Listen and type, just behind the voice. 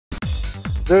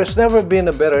There's never been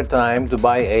a better time to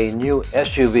buy a new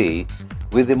SUV,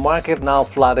 with the market now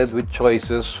flooded with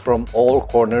choices from all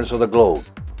corners of the globe.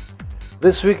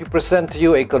 This week we present to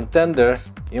you a contender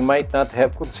you might not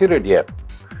have considered yet,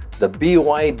 the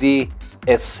BYD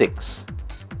S6.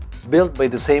 Built by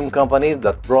the same company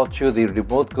that brought you the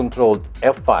remote-controlled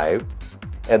F5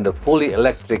 and the fully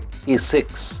electric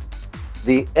E6,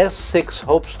 the S6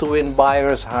 hopes to win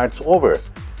buyers' hearts over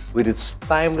with its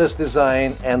timeless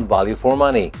design and value for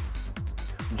money.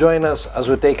 Join us as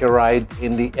we take a ride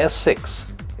in the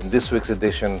S6 in this week's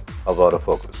edition of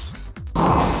Autofocus.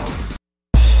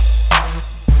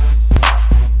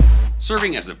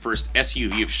 Serving as the first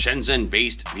SUV of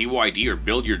Shenzhen-based BYD or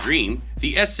Build Your Dream,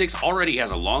 the S6 already has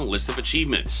a long list of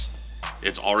achievements.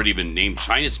 It's already been named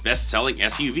China's best-selling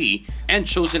SUV and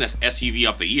chosen as SUV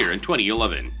of the Year in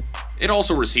 2011. It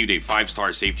also received a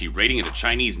 5-star safety rating in the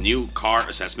Chinese New Car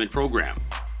Assessment Program.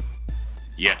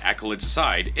 Yet accolades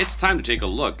aside, it's time to take a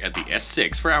look at the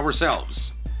S6 for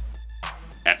ourselves.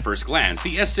 At first glance,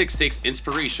 the S6 takes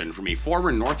inspiration from a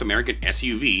former North American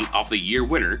SUV of the Year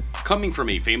winner coming from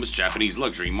a famous Japanese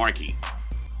luxury marque.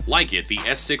 Like it, the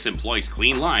S6 employs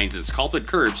clean lines and sculpted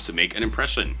curves to make an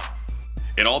impression.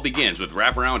 It all begins with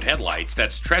wraparound headlights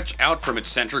that stretch out from its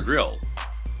center grille.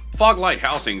 Fog light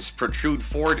housings protrude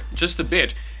forward just a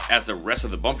bit as the rest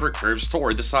of the bumper curves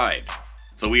toward the side.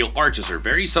 The wheel arches are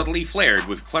very subtly flared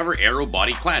with clever aero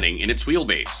body cladding in its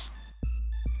wheelbase.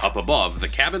 Up above, the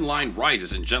cabin line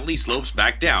rises and gently slopes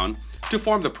back down to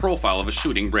form the profile of a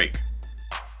shooting brake.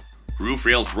 Roof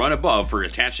rails run above for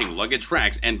attaching luggage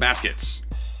racks and baskets.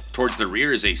 Towards the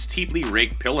rear is a steeply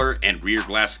raked pillar and rear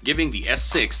glass, giving the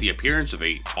S6 the appearance of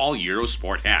a tall Euro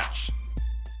sport hatch.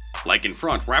 Like in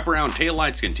front, wraparound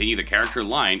taillights continue the character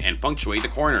line and punctuate the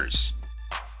corners.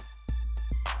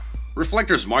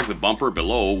 Reflectors mark the bumper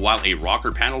below, while a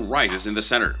rocker panel rises in the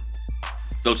center.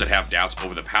 Those that have doubts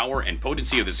over the power and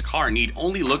potency of this car need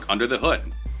only look under the hood.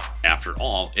 After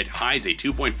all, it hides a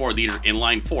 2.4-liter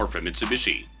inline-4 from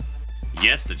Mitsubishi.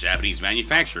 Yes, the Japanese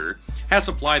manufacturer has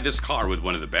supplied this car with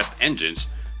one of the best engines,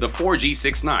 the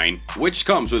 4G69, which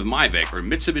comes with MIVEC or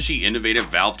Mitsubishi Innovative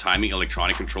Valve Timing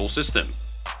Electronic Control System.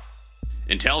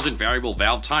 Intelligent variable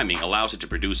valve timing allows it to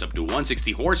produce up to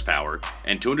 160 horsepower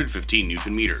and 215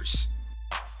 Nm.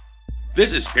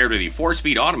 This is paired with a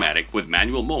 4-speed automatic with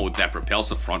manual mode that propels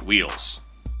the front wheels.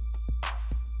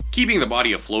 Keeping the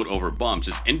body afloat over bumps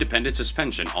is independent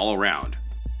suspension all around.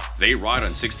 They ride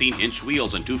on 16-inch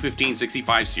wheels on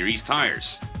 215/65 series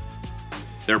tires.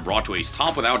 They're brought to a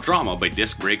stop without drama by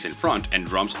disc brakes in front and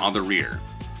drums on the rear.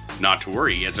 Not to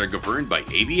worry, as they're governed by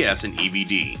ABS and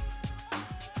EBD.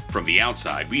 From the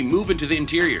outside, we move into the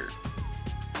interior.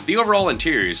 The overall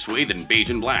interior is swathed in beige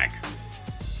and black.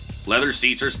 Leather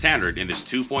seats are standard in this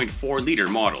 2.4-liter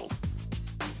model.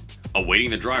 Awaiting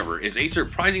the driver is a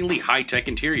surprisingly high-tech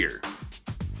interior.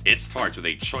 It starts with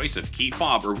a choice of key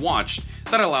fob or watch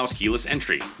that allows keyless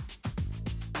entry.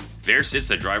 There sits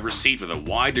the driver's seat with a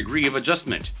wide degree of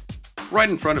adjustment. Right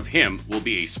in front of him will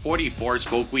be a sporty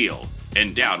 4-spoke wheel,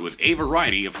 endowed with a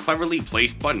variety of cleverly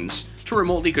placed buttons to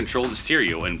remotely control the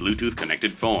stereo and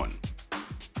Bluetooth-connected phone.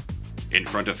 In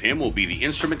front of him will be the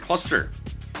instrument cluster.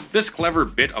 This clever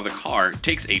bit of the car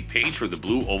takes a page from the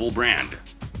Blue Oval brand.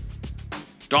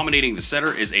 Dominating the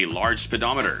center is a large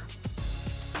speedometer.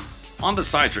 On the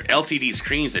sides are LCD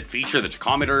screens that feature the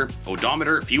tachometer,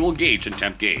 odometer, fuel gauge, and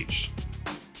temp gauge.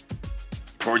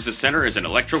 Towards the center is an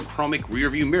electrochromic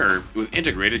rearview mirror with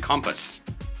integrated compass.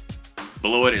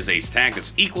 Below it is a stack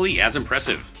that's equally as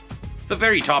impressive. The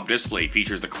very top display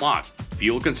features the clock,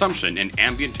 fuel consumption, and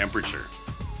ambient temperature.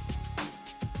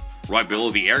 Right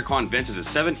below the aircon vents is a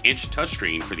 7-inch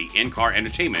touchscreen for the in-car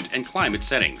entertainment and climate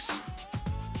settings.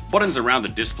 Buttons around the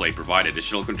display provide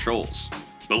additional controls.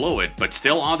 Below it, but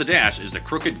still on the dash, is the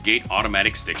crooked gate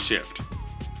automatic stick shift.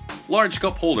 Large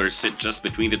cup holders sit just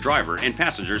between the driver and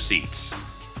passenger seats.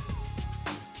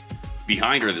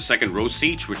 Behind are the second row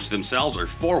seats, which themselves are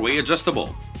 4-way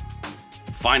adjustable.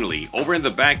 Finally, over in the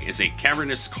back is a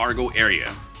cavernous cargo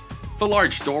area. The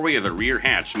large doorway of the rear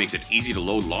hatch makes it easy to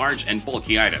load large and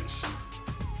bulky items.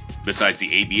 Besides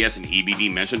the ABS and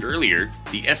EBD mentioned earlier,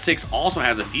 the S6 also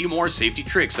has a few more safety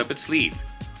tricks up its sleeve.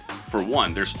 For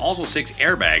one, there's also 6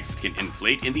 airbags that can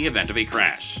inflate in the event of a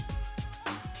crash.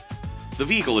 The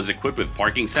vehicle is equipped with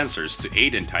parking sensors to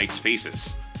aid in tight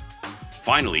spaces.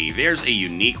 Finally, there's a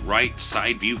unique right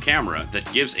side view camera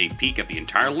that gives a peek at the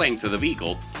entire length of the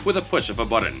vehicle with a push of a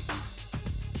button.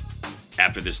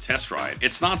 After this test ride,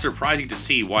 it's not surprising to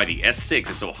see why the S6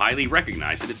 is so highly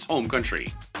recognized in its home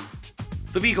country.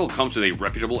 The vehicle comes with a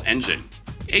reputable engine,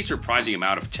 a surprising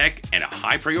amount of tech, and a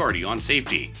high priority on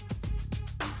safety.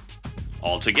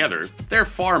 Altogether, they're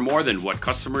far more than what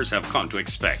customers have come to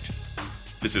expect.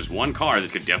 This is one car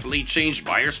that could definitely change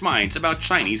buyers' minds about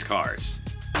Chinese cars.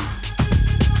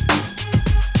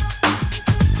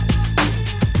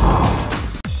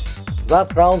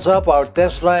 That rounds up our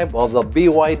test drive of the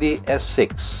BYD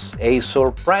S6, a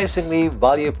surprisingly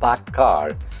value-packed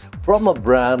car from a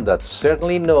brand that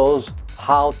certainly knows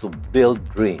how to build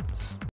dreams.